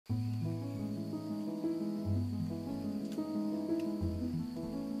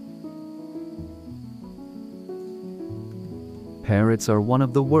Parrots are one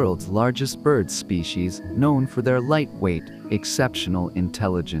of the world's largest bird species, known for their lightweight, exceptional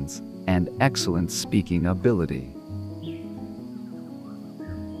intelligence, and excellent speaking ability.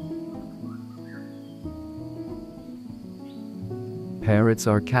 Parrots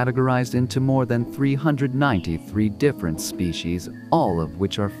are categorized into more than 393 different species, all of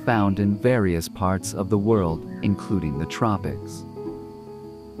which are found in various parts of the world, including the tropics.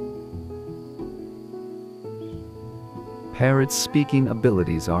 Parrots' speaking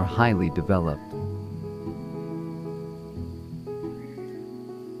abilities are highly developed.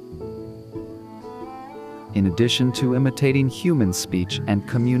 In addition to imitating human speech and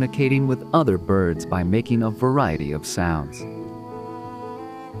communicating with other birds by making a variety of sounds.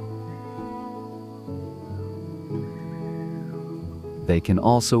 They can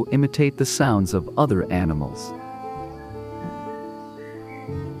also imitate the sounds of other animals.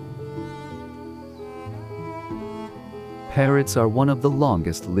 Parrots are one of the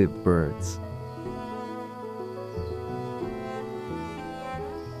longest-lived birds.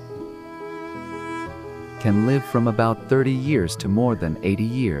 Can live from about 30 years to more than 80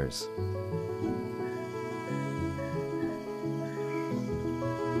 years.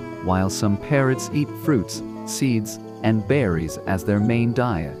 While some parrots eat fruits, seeds, and berries as their main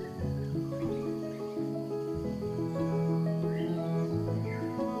diet.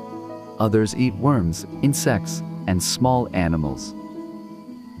 Others eat worms, insects, and small animals.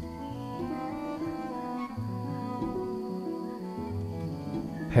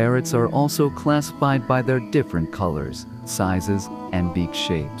 Parrots are also classified by their different colors, sizes, and beak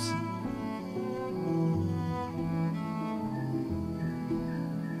shapes.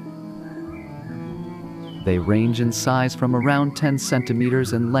 They range in size from around 10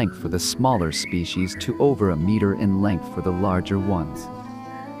 centimeters in length for the smaller species to over a meter in length for the larger ones.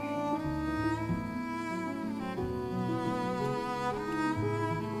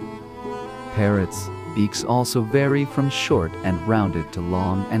 Parrots' beaks also vary from short and rounded to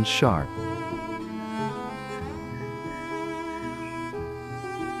long and sharp.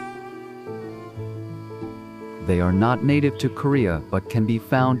 They are not native to Korea but can be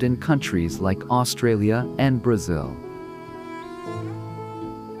found in countries like Australia and Brazil.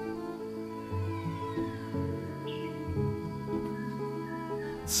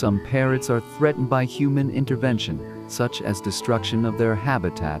 Some parrots are threatened by human intervention, such as destruction of their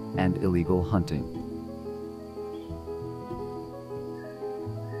habitat and illegal hunting.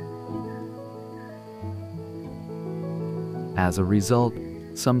 As a result,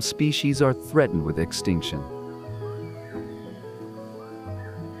 some species are threatened with extinction.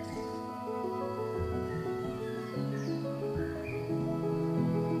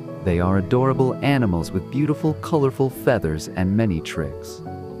 They are adorable animals with beautiful, colorful feathers and many tricks.